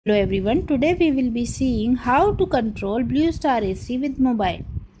Hello everyone, today we will be seeing how to control Blue Star AC with mobile.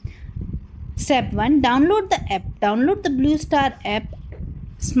 Step 1. Download the app. Download the Blue Star app,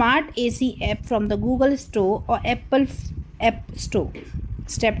 Smart AC app from the Google Store or Apple App Store.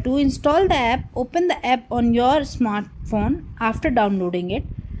 Step 2. Install the app. Open the app on your smartphone after downloading it.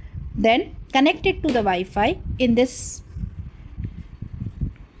 Then connect it to the Wi-Fi. In this,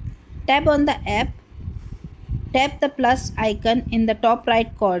 tap on the app. Tap the plus icon in the top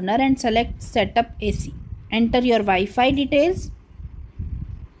right corner and select Setup AC. Enter your Wi-Fi details.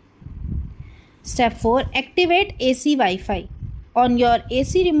 Step 4. Activate AC Wi-Fi. On your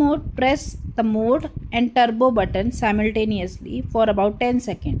AC remote, press the mode and turbo button simultaneously for about 10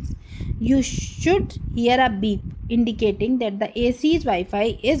 seconds. You should hear a beep indicating that the AC's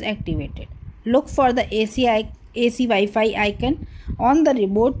Wi-Fi is activated. Look for the AC Wi-Fi icon on the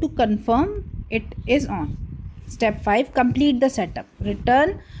remote to confirm it is on. Step 5. Complete the setup.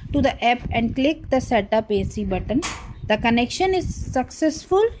 Return to the app and click the Setup AC button. The connection is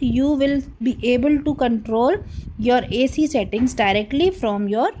successful. You will be able to control your AC settings directly from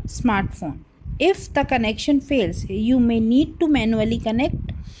your smartphone. If the connection fails, you may need to manually connect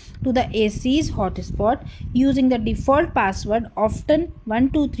to the AC's hotspot using the default password, often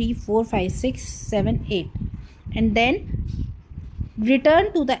 12345678, and then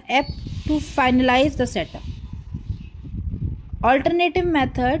return to the app to finalize the setup. Alternative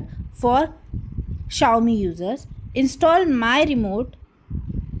method for Xiaomi users: install My Remote,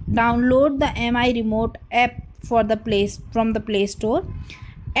 download the Mi Remote app from the Play Store,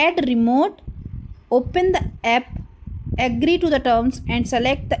 add remote, open the app, agree to the terms and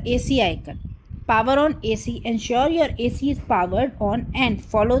select the AC icon. Power on AC. Ensure your AC is powered on and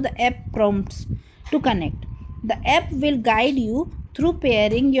follow the app prompts to connect. The app will guide you through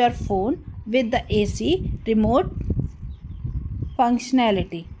pairing your phone with the AC remote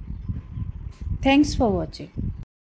functionality. Thanks for watching.